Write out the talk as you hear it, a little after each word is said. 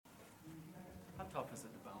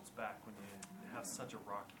have such a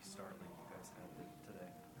rocky start like you guys had today?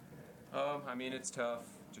 I mean, it's tough.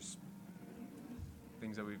 Just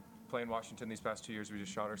things that we play in Washington these past 2 years, we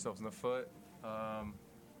just shot ourselves in the foot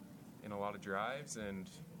in a lot of drives. And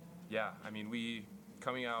yeah, I mean, we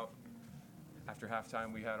coming out after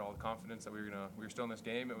halftime, we had all the confidence that we were still in this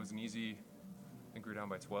game. It was an easy. I think we were down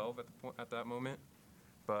by 12 at that moment.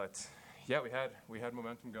 But yeah, we had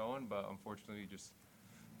momentum going, but unfortunately, just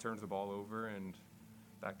turned the ball over, and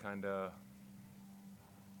that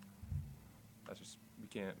that's just we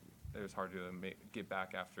can't. It was hard to get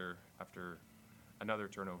back after another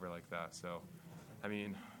turnover like that. So, I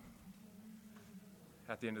mean,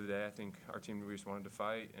 at the end of the day, I think our team, we just wanted to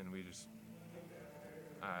fight, and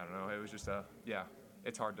I don't know. It was just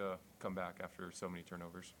it's hard to come back after so many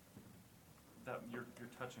turnovers. That you're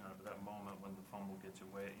touching on it, but that moment when the fumble gets you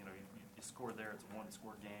away, you score there. It's a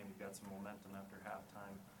one-score game. You've got some momentum after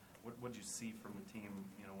halftime. What did you see from the team,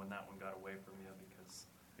 when that one got away from you? Because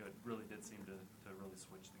it really did seem to really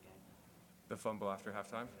switch the game. The fumble after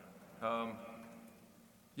halftime?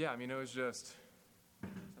 Yeah, I mean, it was just.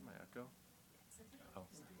 Is that my echo?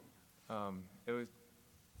 Oh. It was.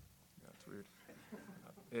 Yeah, it's weird.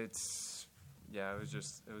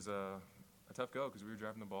 It was a tough go because we were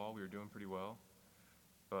driving the ball. We were doing pretty well.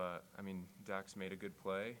 But, I mean, Dax made a good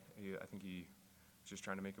play. I think he was just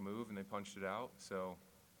trying to make a move, and they punched it out. So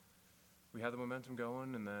we had the momentum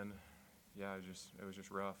going, and then, yeah, it was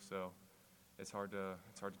just rough. So it's hard to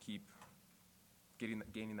keep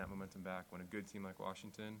gaining that momentum back when a good team like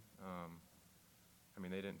Washington, I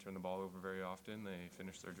mean, they didn't turn the ball over very often. They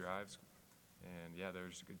finished their drives. And, yeah, they're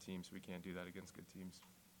just a good team, so we can't do that against good teams.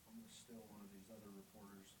 I'm going to steal one of these other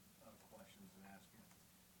reporters' questions and ask you.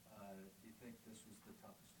 Do you think this was the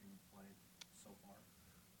toughest team played so far?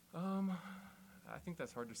 I think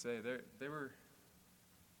that's hard to say. They were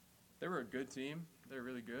a good team. They're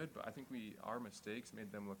really good, but I think our mistakes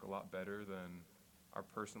made them look a lot better than our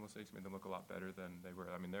personal mistakes made them look a lot better than they were.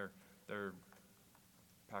 I mean, they're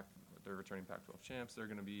returning Pac-12 champs. They're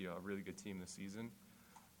going to be a really good team this season,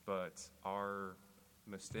 but our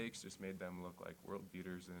mistakes just made them look like world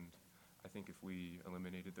beaters. And I think if we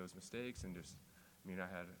eliminated those mistakes and I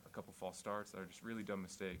had a couple false starts that are just really dumb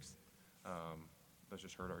mistakes. Those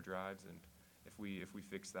just hurt our drives. And if we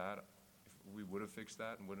fix that, if we would have fixed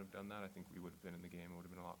that and wouldn't have done that, I think we would have been in the game. It would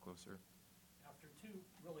have been a lot closer. After two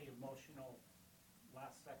really emotional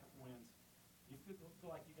last-second wins, do you feel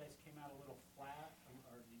like you guys came out a little flat,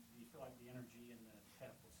 or do you feel like the energy and the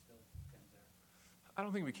pep was still kind of there? I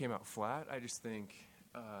don't think we came out flat. I just think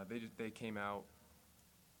they came out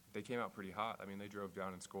pretty hot. I mean, they drove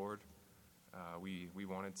down and scored. We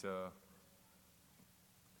wanted to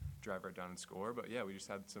drive right down and score, but yeah, we just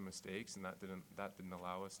had some mistakes, and that didn't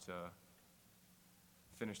allow us to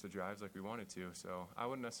finish the drives like we wanted to. So I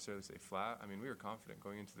wouldn't necessarily say flat. I mean, we were confident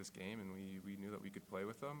going into this game, and we knew that we could play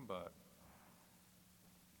with them, but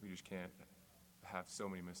we just can't have so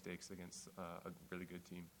many mistakes against a really good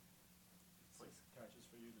team. 6 catches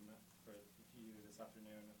for you this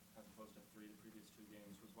afternoon, as opposed to 3 the previous 2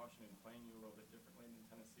 games. Was Washington playing you a little bit differently than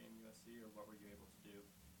Tennessee and USC, or what were you able to do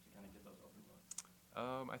to kind of get those open looks?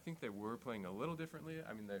 I think they were playing a little differently.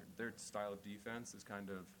 I mean, their style of defense is kind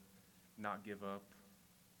of not give up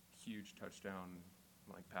huge touchdown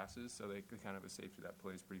passes, so they kind of have a safety that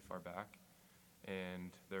plays pretty far back.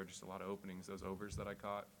 And there are just a lot of openings. Those overs that I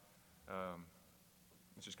caught,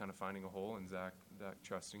 it's just kind of finding a hole and Zach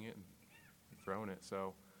trusting it and throwing it.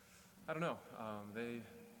 So I don't know.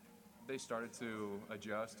 They started to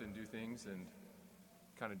adjust and do things and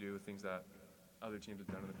kind of do things that other teams have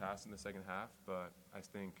done in the past in the second half. But I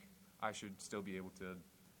think I should still be able to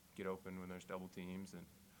get open when there's double teams and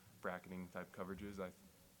bracketing type coverages.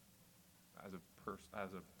 As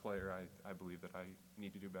a player, I believe that I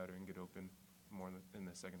need to do better and get open more in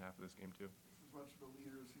the second half of this game too. As much of a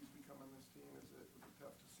leader as he's become in this team, was it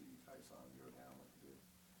tough to see Tyson go down like he did?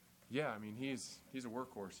 Yeah, I mean, he's a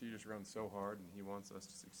workhorse. He just runs so hard, and he wants us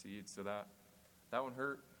to succeed. So that one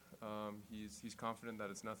hurt. He's confident that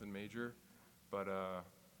it's nothing major, but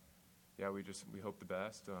yeah, we hope the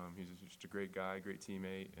best. He's just a great guy, great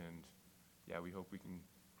teammate, and yeah, we hope we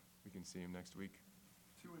can see him next week.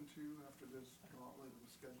 2-2 after this gauntlet of the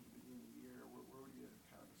schedule at the beginning of the year. Where would you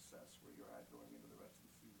kind of assess where you're at going into the rest of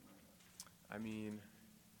the season right now? I mean,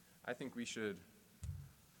 I think we should,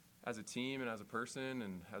 as a team and as a person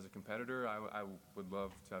and as a competitor, I would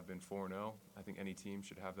love to have been 4-0. I think any team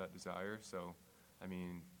should have that desire. So, I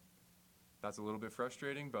mean, that's a little bit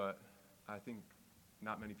frustrating, but I think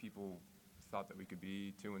not many people thought that we could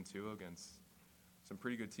be 2-2 against some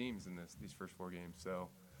pretty good teams in these first 4 games.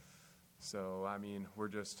 So I mean,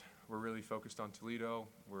 we're really focused on Toledo.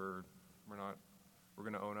 We're not we're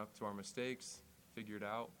going to own up to our mistakes, figure it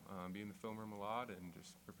out, be in the film room a lot, and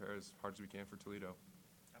just prepare as hard as we can for Toledo.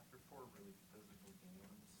 After 4 really physical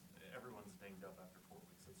games, everyone's dinged up after 4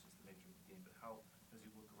 weeks. That's just the nature of the game. But how, as you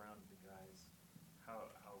look around at the guys, how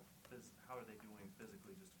are they doing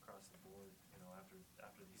physically just across the board? You know, after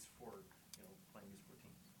these 4, you know, playing these 4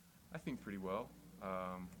 teams. I think pretty well.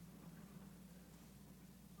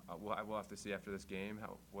 We'll have to see after this game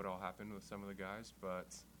what all happened with some of the guys,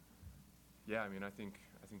 but yeah, I mean, I think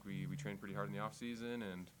we train pretty hard in the off season,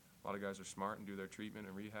 and a lot of guys are smart and do their treatment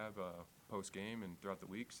and rehab post game and throughout the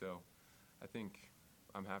week. So I think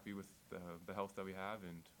I'm happy with the health that we have,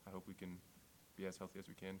 and I hope we can be as healthy as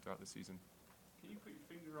we can throughout the season. Can you put your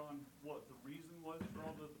finger on what the reason was for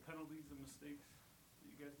all the penalties and mistakes that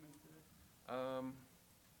you guys made today?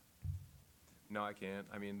 No, I can't.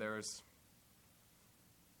 I mean, there's,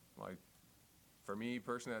 like, for me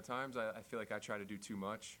personally, at times, I feel like I try to do too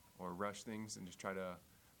much or rush things and just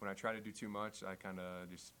when I try to do too much, I kind of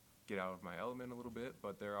just get out of my element a little bit.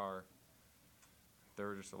 But there are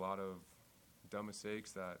just a lot of dumb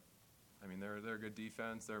mistakes that, I mean, they're a good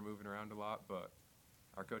defense. They're moving around a lot, but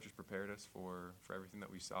our coaches prepared us for everything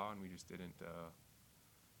that we saw, and we just didn't.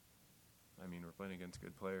 I mean, we're playing against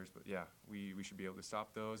good players, but yeah, we should be able to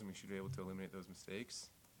stop those, and we should be able to eliminate those mistakes.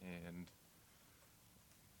 And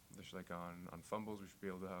just like on fumbles, we should be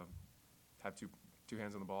able to have two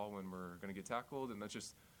hands on the ball when we're going to get tackled, and that's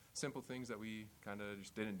just simple things that we kind of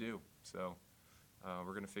just didn't do. So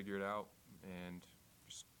we're going to figure it out and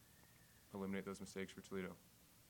just eliminate those mistakes for Toledo.